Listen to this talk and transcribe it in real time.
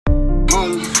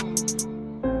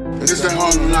It's that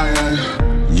hard night,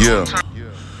 Yeah.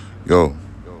 Yo,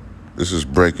 this is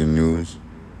breaking news.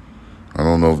 I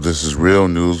don't know if this is real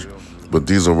news, but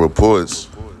these are reports.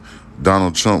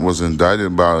 Donald Trump was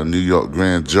indicted by a New York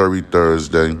grand jury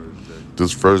Thursday.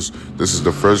 This is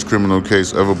the first criminal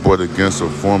case ever brought against a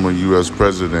former U.S.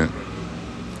 president,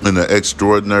 in an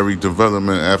extraordinary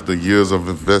development after years of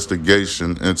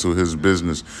investigation into his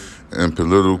business and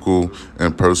political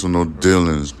and personal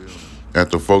dealings. At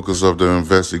the focus of the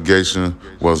investigation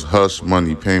was hush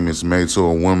money payments made to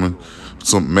women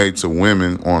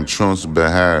on Trump's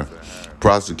behalf.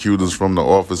 Prosecutors from the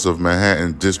Office of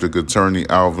Manhattan District Attorney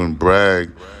Alvin Bragg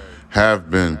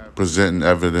have been presenting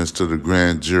evidence to the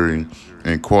grand jury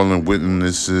and calling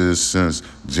witnesses since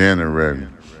January.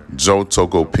 Joe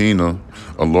Tocopina,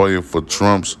 a lawyer for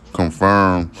Trump's,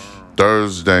 confirmed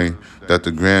Thursday that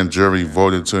the grand jury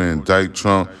voted to indict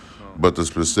Trump, but the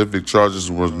specific charges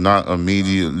were not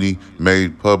immediately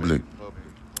made public.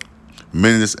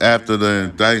 Minutes after the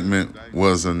indictment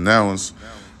was announced,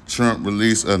 Trump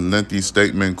released a lengthy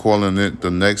statement calling it the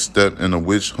next step in a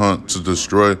witch hunt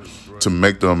to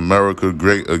make the America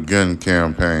Great Again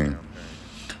campaign.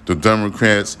 The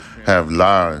Democrats have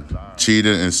lied,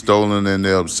 cheated, and stolen in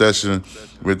their obsession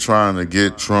with trying to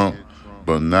get Trump,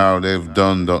 but now they've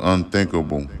done the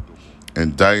unthinkable,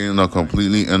 indicting a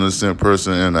completely innocent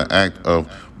person in an act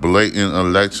of blatant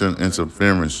election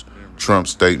interference,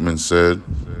 Trump's statement said.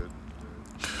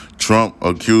 Trump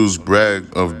accused Bragg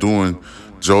of doing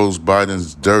Joe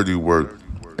Biden's dirty work,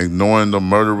 ignoring the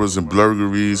murderers and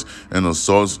burglaries and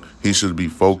assaults he should be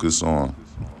focused on.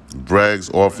 Bragg's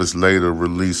office later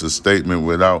released a statement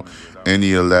without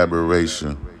any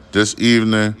elaboration. This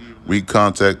evening, we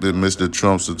contacted Mr.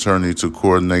 Trump's attorney to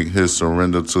coordinate his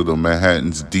surrender to the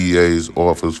Manhattan's DA's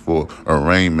office for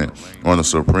arraignment on a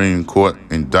Supreme Court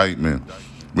indictment,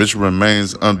 which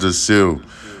remains under seal.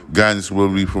 Guidance will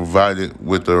be provided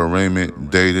with the arraignment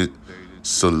dated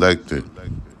selected.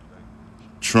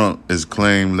 Trump has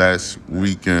claimed last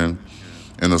weekend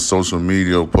in a social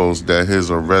media post that his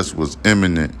arrest was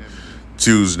imminent,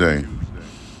 Tuesday,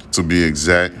 to be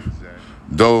exact.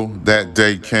 Though that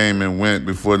day came and went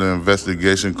before the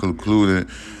investigation concluded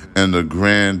and the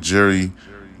grand jury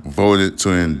voted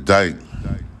to indict.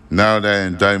 Now that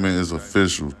indictment is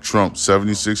official. Trump,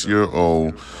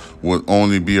 76-year-old, would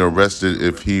only be arrested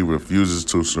if he refuses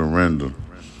to surrender.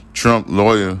 Trump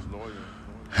lawyer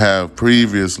have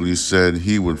previously said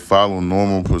he would follow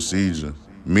normal procedure,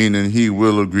 meaning he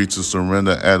will agree to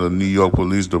surrender at a New York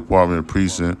Police Department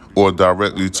precinct or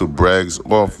directly to Bragg's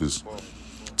office.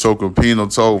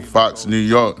 Tocopino told Fox New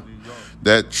York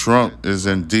that Trump is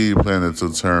indeed planning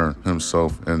to turn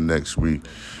himself in next week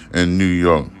in New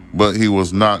York, but he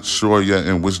was not sure yet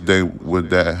in which day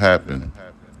would that happen.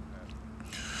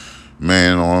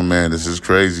 Man, oh man, this is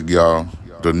crazy, y'all.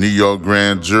 The New York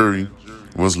grand jury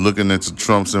was looking into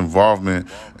Trump's involvement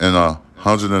in a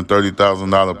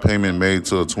 $130,000 payment made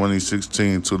to a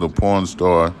 2016 to the porn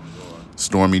star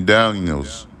Stormy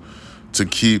Daniels to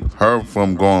keep her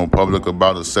from going public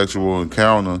about a sexual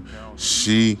encounter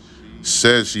she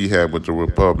said she had with the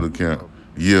Republican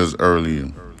years earlier.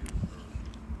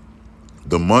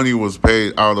 The money was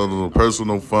paid out of the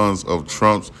personal funds of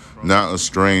Trump's now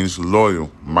estranged lawyer,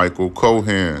 Michael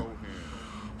Cohen,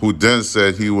 who then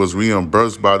said he was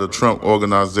reimbursed by the Trump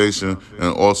organization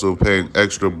and also paid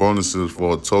extra bonuses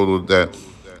for a total that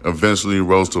eventually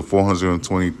rose to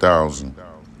 $420,000.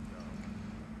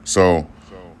 So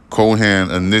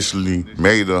Cohen initially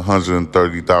made a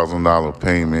 $130,000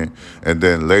 payment and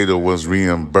then later was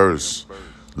reimbursed.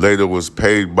 Later was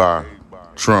paid by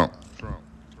Trump.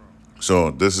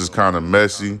 So this is kind of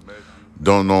messy.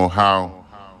 Don't know how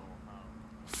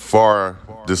far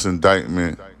this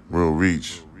indictment will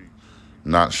reach.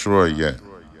 Not sure yet.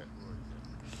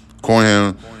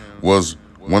 Cohen was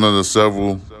one of the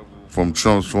several from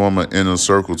Trump's former inner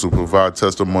circle to provide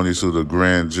testimony to the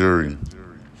grand jury.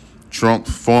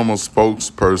 Trump's former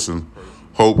spokesperson,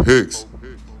 Hope Hicks,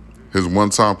 his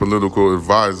one-time political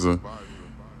advisor,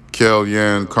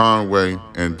 Kellyanne Conway,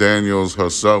 and Daniels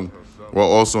herself were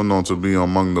also known to be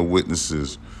among the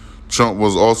witnesses. Trump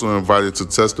was also invited to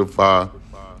testify,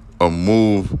 a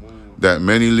move that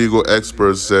many legal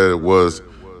experts said was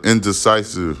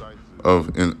indecisive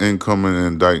of an incoming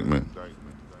indictment.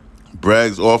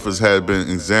 Bragg's office had been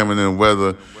examining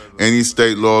whether any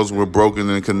state laws were broken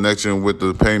in connection with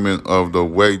the payment of the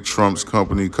way Trump's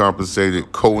company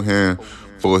compensated Cohen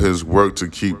for his work to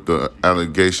keep the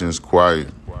allegations quiet.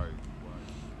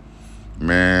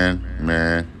 Man.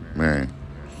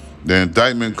 The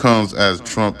indictment comes as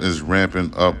Trump is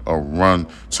ramping up a run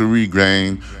to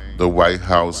regain the White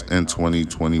House in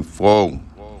 2024.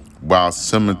 while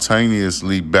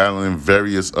simultaneously battling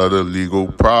various other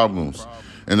legal problems.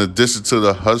 In addition to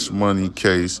the hush money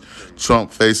case,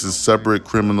 Trump faces separate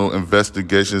criminal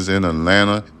investigations in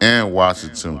Atlanta and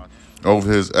Washington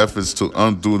over his efforts to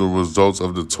undo the results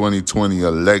of the 2020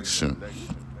 election.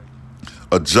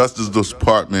 A Justice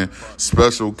Department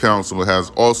special counsel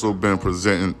has also been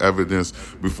presenting evidence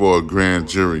before a grand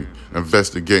jury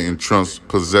investigating Trump's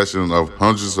possession of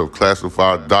hundreds of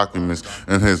classified documents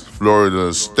in his Florida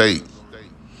estate.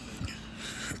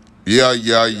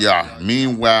 Yeah.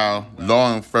 Meanwhile,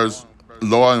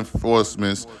 law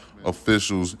enforcement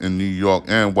officials in New York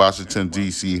and Washington,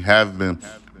 D.C. have been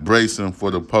bracing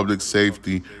for the public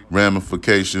safety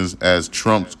ramifications as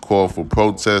Trump's call for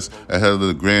protests ahead of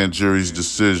the grand jury's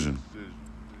decision.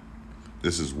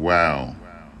 This is wild.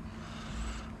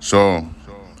 So,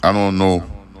 I don't know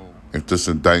if this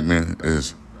indictment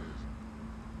is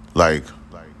like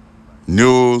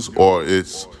news or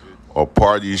it's a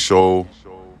party show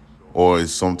or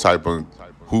it's some type of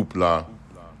hoopla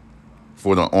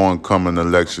for the oncoming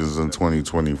elections in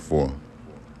 2024.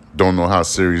 Don't know how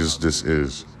serious this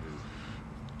is.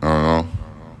 I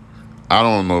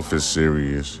don't know if it's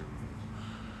serious.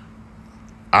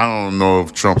 I don't know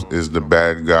if Trump is the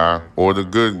bad guy or the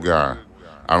good guy.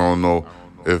 I don't know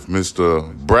if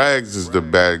Mr. Braggs is the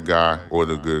bad guy or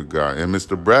the good guy. And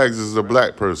Mr. Braggs is a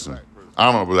black person.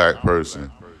 I'm a black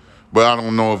person. But I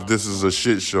don't know if this is a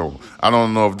shit show. I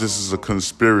don't know if this is a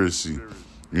conspiracy.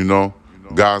 You know?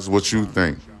 Guys, what you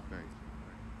think?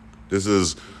 This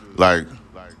is like,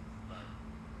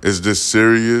 is this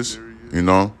serious? You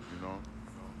know?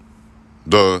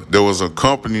 There was a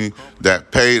company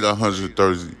that paid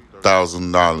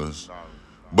 $130,000.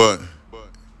 But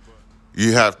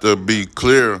you have to be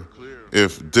clear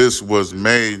if this was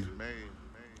made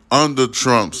under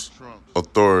Trump's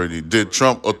authority. Did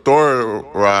Trump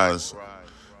authorize?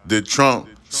 Did Trump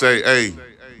say, hey,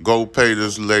 go pay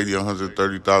this lady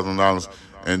 $130,000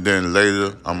 and then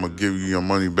later I'm going to give you your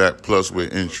money back plus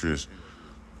with interest?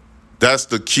 That's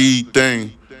the key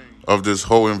thing of this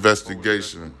whole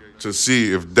investigation, to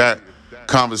see if that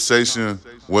conversation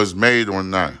was made or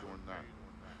not.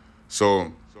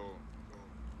 So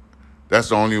that's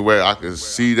the only way I can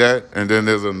see that. And then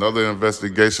there's another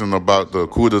investigation about the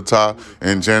coup d'etat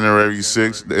in January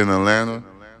 6th in Atlanta.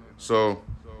 So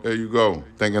there you go,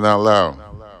 thinking out loud.